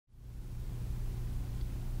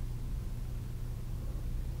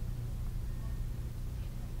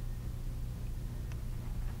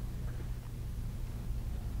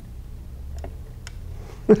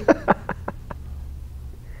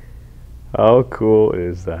How cool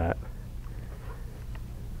is that?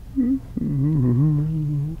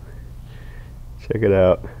 Check it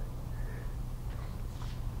out.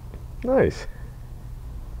 Nice.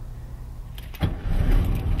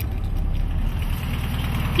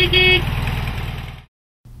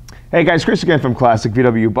 Hey guys, Chris again from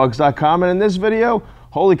ClassicVWBugs.com, and in this video,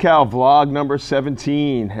 holy cow, vlog number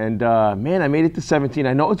 17. And man, I made it to 17.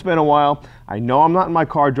 I know it's been a while. I know I'm not in my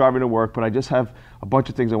car driving to work, but I just have a bunch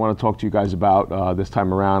of things I want to talk to you guys about this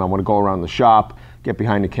time around. I want to go around the shop, get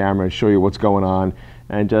behind the camera, and show you what's going on,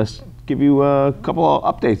 and just give you a couple of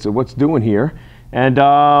updates of what's doing here. And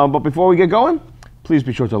but before we get going, please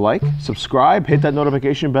be sure to like, subscribe, hit that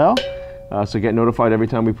notification bell so you get notified every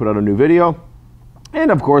time we put out a new video. And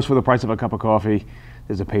of course, for the price of a cup of coffee,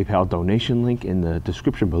 there's a PayPal donation link in the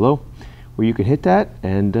description below where you can hit that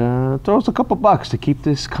and throw us a couple bucks to keep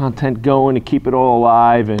this content going and keep it all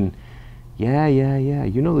alive. And yeah,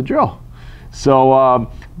 you know the drill. So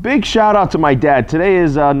big shout out to my dad. Today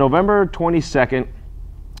is November 22nd.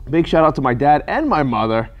 Big shout out to my dad and my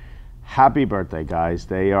mother. Happy birthday, guys.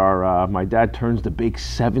 They are, my dad turns the big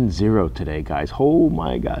 7-0 today, guys. Oh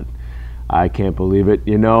my God. I can't believe it.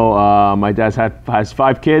 You know, my dad has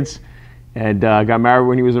 5 kids and got married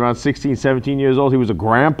when he was around 16, 17 years old. He was a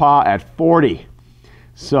grandpa at 40.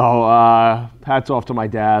 So hats off to my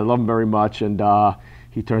dad. I love him very much. And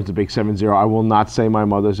he turns the big 7-0. I will not say my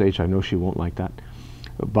mother's age. I know she won't like that.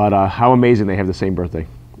 But how amazing they have the same birthday.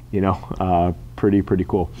 You know, pretty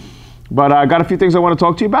cool. But I got a few things I want to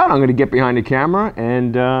talk to you about. I'm going to get behind the camera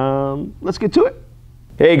and let's get to it.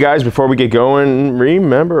 Hey guys, before we get going,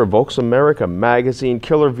 remember Volks America magazine,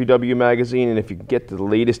 Killer VW magazine, and if you get the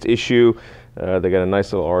latest issue, they got a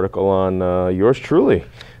nice little article on yours truly,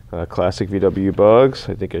 Classic VW Bugs.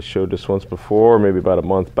 I think I showed this once before, maybe about a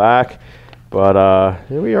month back, but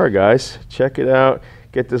here we are, guys. Check it out.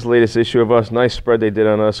 Get this latest issue of us. Nice spread they did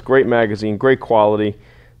on us. Great magazine, great quality,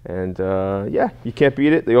 and yeah, you can't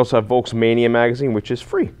beat it. They also have Volks Mania magazine, which is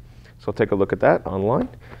free, so take a look at that online,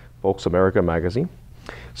 Volks America magazine.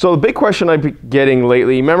 So the big question I've been getting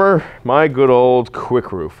lately, remember my good old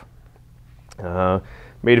Quick Roof.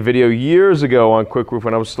 Made a video years ago on Quick Roof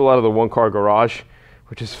when I was still out of the one-car garage,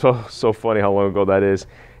 which is so funny how long ago that is.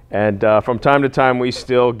 And from time to time we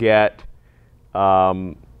still get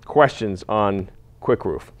questions on Quick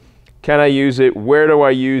Roof. Can I use it? Where do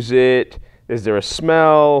I use it? Is there a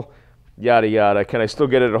smell? Yada yada. Can I still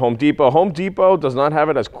get it at Home Depot? Home Depot does not have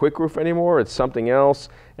it as Quick Roof anymore. It's something else,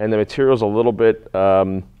 and the material's a little bit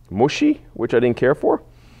mushy, which I didn't care for.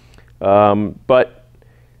 But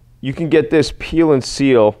you can get this peel and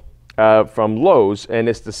seal from Lowe's, and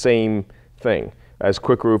it's the same thing as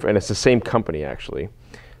Quick Roof, and it's the same company actually.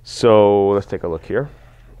 So let's take a look here.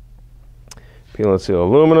 Peel and seal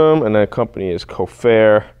aluminum, and that company is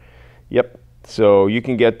Cofair. Yep. So you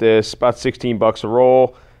can get this about 16 bucks a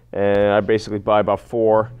roll. And I basically buy about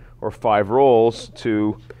 4 or 5 rolls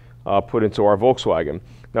to put into our Volkswagen.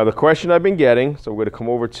 Now the question I've been getting, so we're going to come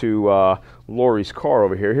over to Lori's car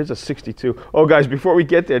over here. Here's a 62. Oh guys, before we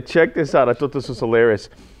get there, check this out. I thought this was hilarious.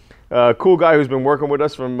 Cool guy who's been working with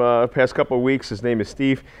us from past couple of weeks. His name is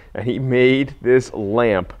Steve, and he made this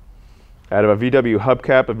lamp out of a VW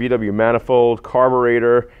hubcap, a VW manifold,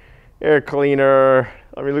 carburetor, air cleaner.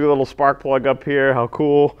 I mean, look at the little spark plug up here. How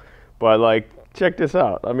cool. But like, check this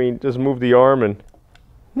out. I mean, just move the arm and,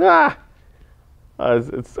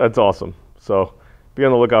 that's awesome. So be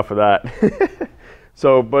on the lookout for that.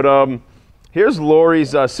 So, but here's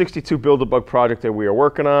Lori's 62 BuildABug project that we are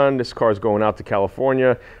working on. This car is going out to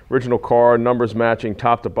California. Original car, numbers matching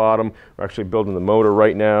top to bottom. We're actually building the motor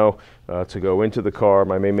right now to go into the car.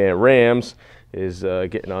 My main man Rams is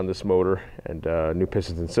getting on this motor, and new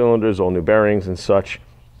pistons and cylinders, all new bearings and such,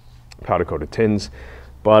 powder coated tins.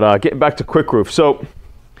 But getting back to Quick Roof. So,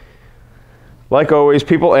 like always,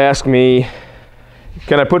 people ask me,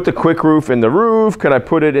 can I put the Quick Roof in the roof? Can I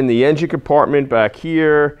put it in the engine compartment back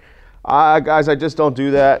here? Guys, I just don't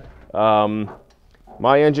do that.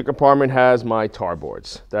 My engine compartment has my tar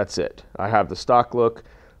boards. That's it. I have the stock look.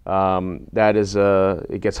 That is,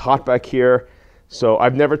 it gets hot back here. So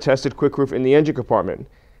I've never tested Quick Roof in the engine compartment.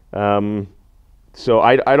 So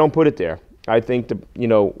I don't put it there. I think, you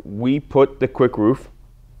know, we put the Quick Roof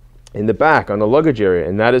in the back on the luggage area,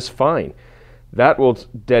 and that is fine. That will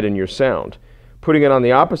deaden your sound. Putting it on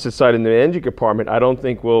the opposite side in the engine compartment, I don't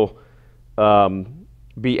think will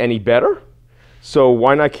be any better. So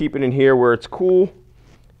why not keep it in here where it's cool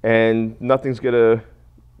and nothing's gonna,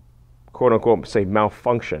 quote unquote, say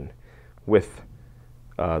malfunction with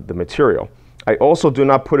the material. I also do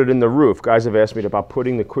not put it in the roof. Guys have asked me about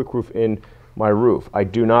putting the Quick Roof in my roof. I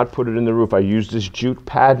do not put it in the roof. I use this jute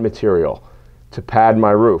pad material to pad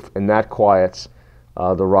my roof, and that quiets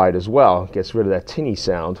the ride as well. It gets rid of that tinny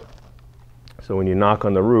sound. So when you knock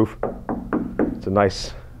on the roof, it's a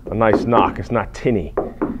nice knock. It's not tinny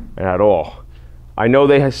at all. I know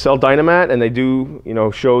they sell Dynamat, and they do,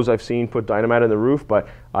 shows I've seen put Dynamat in the roof, but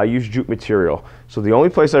I use jute material. So the only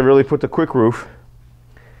place I really put the quick roof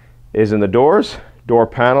is in the doors, door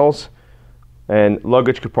panels, and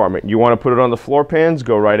luggage compartment. You want to put it on the floor pans,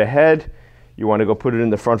 go right ahead. You want to go put it in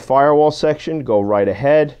the front firewall section, go right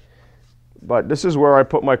ahead. But this is where I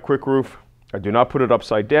put my quick roof. I do not put it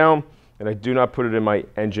upside down, and I do not put it in my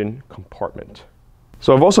engine compartment.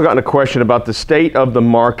 So I've also gotten a question about the state of the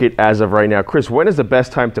market as of right now. Chris, when is the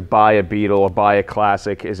best time to buy a Beetle or buy a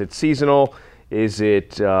Classic? Is it seasonal? Is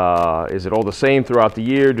it all the same throughout the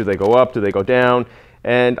year? Do they go up? Do they go down?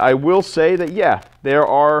 And I will say that, yeah, there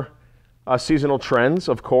are seasonal trends,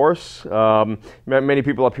 of course. Many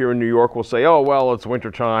people up here in New York will say, oh, well, it's winter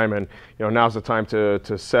time, and now's the time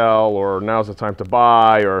to sell, or now's the time to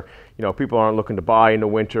buy, or people aren't looking to buy in the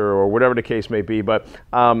winter, or whatever the case may be. But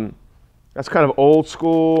that's kind of old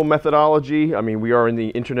school methodology. I mean, we are in the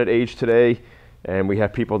internet age today, and we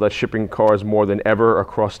have people that shipping cars more than ever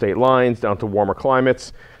across state lines down to warmer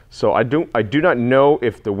climates. So I do not know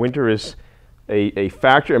if the winter is a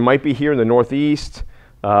factor. It might be here in the Northeast,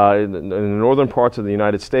 in the northern parts of the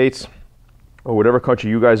United States, or whatever country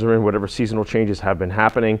you guys are in, whatever seasonal changes have been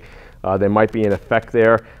happening. There might be an effect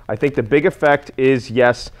there. I think the big effect is,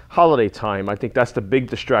 yes, holiday time. I think that's the big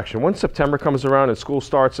distraction. Once September comes around and school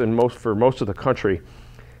starts for most of the country,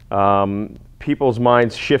 people's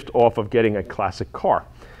minds shift off of getting a classic car,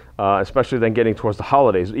 especially then getting towards the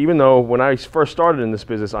holidays. Even though when I first started in this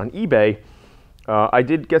business on eBay, I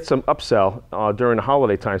did get some upsell during the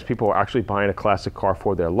holiday times. People were actually buying a classic car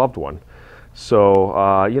for their loved one.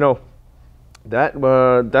 So,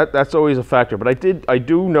 that's always a factor. But I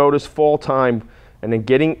do notice fall time, and then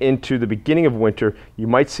getting into the beginning of winter, you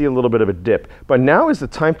might see a little bit of a dip. But now is the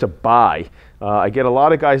time to buy. I get a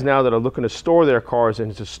lot of guys now that are looking to store their cars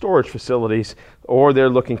into storage facilities, or they're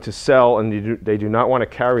looking to sell, and they do not want to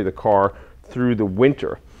carry the car through the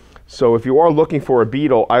winter. So if you are looking for a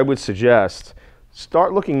Beetle, I would suggest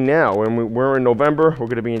start looking now. When we're in November, we're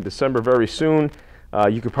going to be in December very soon.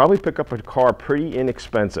 You could probably pick up a car pretty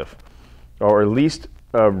inexpensive, or at least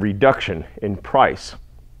a reduction in price,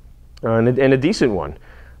 and a decent one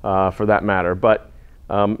for that matter. But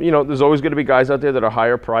there's always going to be guys out there that are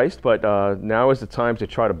higher priced, but now is the time to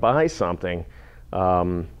try to buy something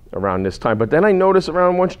around this time. But then I notice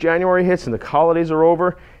once January hits and the holidays are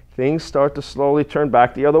over, things start to slowly turn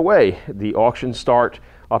back the other way. The auctions start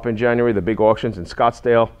up in January, the big auctions in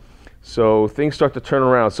Scottsdale. So things start to turn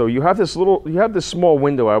around. So you have this small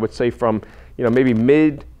window, I would say, from maybe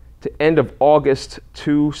mid to end of August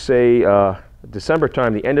to say December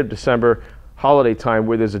time, the end of December, holiday time,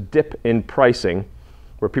 where there's a dip in pricing,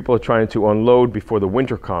 where people are trying to unload before the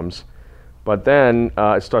winter comes. But then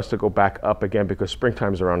it starts to go back up again because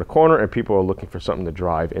springtime's around the corner and people are looking for something to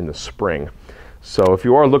drive in the spring. So if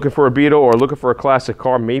you are looking for a Beetle or looking for a classic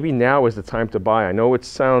car, maybe now is the time to buy. I know might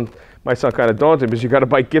sound kind of daunting because you got to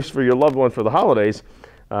buy gifts for your loved one for the holidays,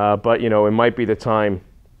 but it might be the time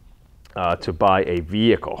to buy a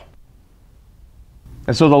vehicle.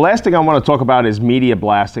 And so the last thing I want to talk about is media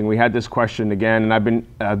blasting. We had this question again, and I've been,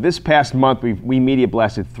 this past month, we media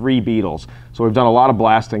blasted 3 Beetles. So we've done a lot of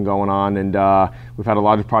blasting going on, and we've had a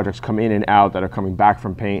lot of projects come in and out that are coming back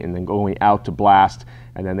from paint and then going out to blast,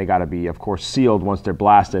 and then they got to be, of course, sealed once they're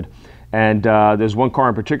blasted. And there's one car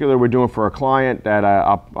in particular we're doing for a client that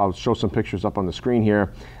I'll show some pictures up on the screen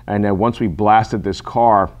here. And once we blasted this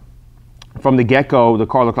car, from the get-go, the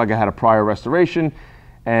car looked like it had a prior restoration,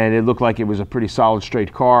 and it looked like it was a pretty solid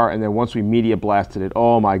straight car. And then once we media blasted it,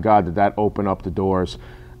 oh my God, did that open up the doors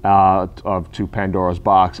to Pandora's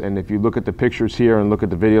box. And if you look at the pictures here and look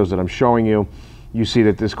at the videos that I'm showing you, you see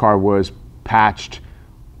that this car was patched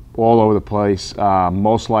all over the place,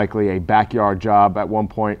 most likely a backyard job at one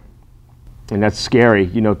point. And that's scary,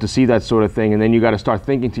 to see that sort of thing. And then you got to start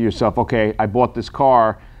thinking to yourself, okay, I bought this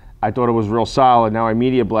car, I thought it was real solid, now I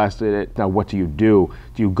media blasted it. Now what do? Do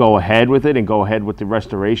you go ahead with it and go ahead with the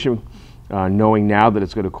restoration, knowing now that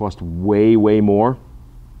it's going to cost way, way more?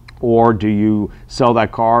 Or do you sell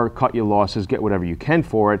that car, cut your losses, get whatever you can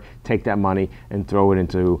for it, take that money and throw it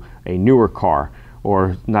into a newer car,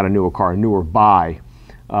 or not a newer car, a newer buy,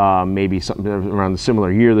 maybe something around the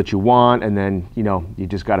similar year that you want, and then you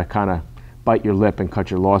just got to kind of bite your lip and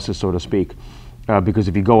cut your losses, so to speak. Because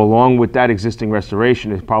if you go along with that existing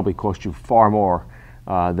restoration, it probably cost you far more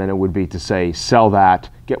than it would be to say sell that,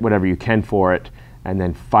 get whatever you can for it, and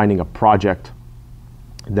then finding a project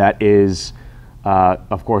that is,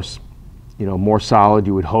 of course, more solid.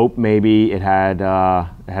 You would hope maybe it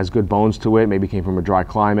has good bones to it. Maybe came from a dry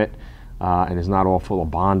climate and is not all full of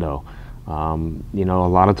Bondo. A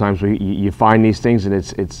lot of times you find these things and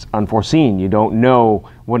it's unforeseen. You don't know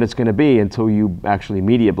what it's going to be until you actually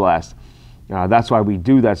media blast. That's why we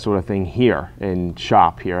do that sort of thing here in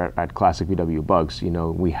shop here at Classic VW Bugs.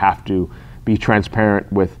 We have to be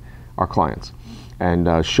transparent with our clients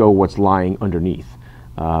and show what's lying underneath.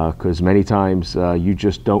 Because many times you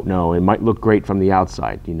just don't know. It might look great from the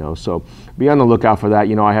outside, so be on the lookout for that.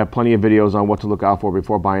 I have plenty of videos on what to look out for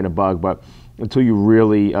before buying a bug, but until you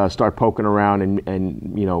really start poking around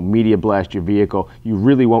and media blast your vehicle, you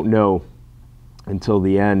really won't know until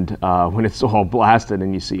the end when it's all blasted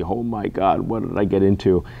and you see, oh my God, what did I get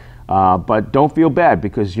into? But don't feel bad,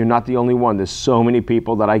 because you're not the only one. There's so many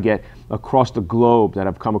people that I get across the globe that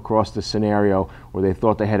have come across this scenario where they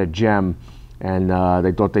thought they had a gem, and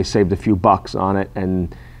they thought they saved a few bucks on it,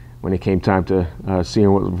 and when it came time to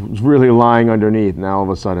seeing what was really lying underneath, now all of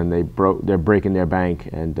a sudden they're breaking their bank,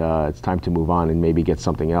 and it's time to move on and maybe get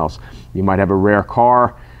something else. You might have a rare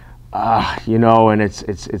car, and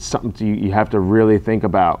it's something you have to really think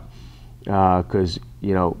about, because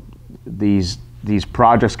these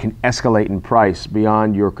projects can escalate in price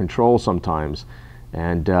beyond your control sometimes,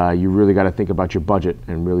 and you really got to think about your budget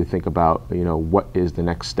and really think about what is the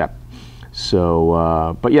next step.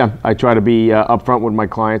 So, but yeah, I try to be upfront with my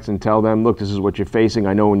clients and tell them, look, this is what you're facing.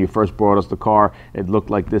 I know when you first brought us the car, it looked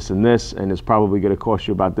like this and this, and it's probably going to cost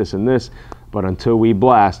you about this and this. But until we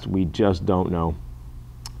blast, we just don't know.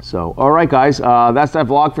 So, all right, guys, that's that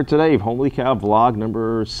vlog for today. Holy cow, vlog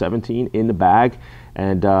number 17 in the bag.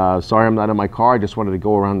 And sorry I'm not in my car. I just wanted to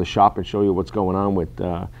go around the shop and show you what's going on with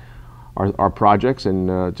our projects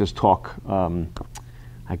and just talk,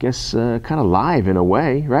 I guess, kind of live in a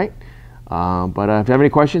way, right? But if you have any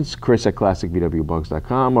questions, Chris at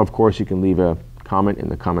ClassicVWBugs.com. Of course, you can leave a comment in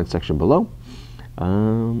the comment section below.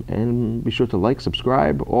 And be sure to like,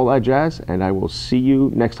 subscribe, all that jazz, and I will see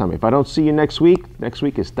you next time. If I don't see you next week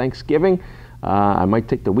is Thanksgiving. I might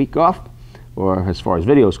take the week off, or as far as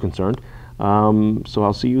video is concerned. So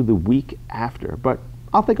I'll see you the week after, but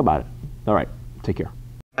I'll think about it. All right, take care.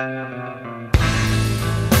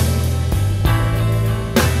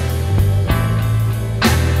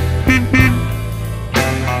 Beep, beep.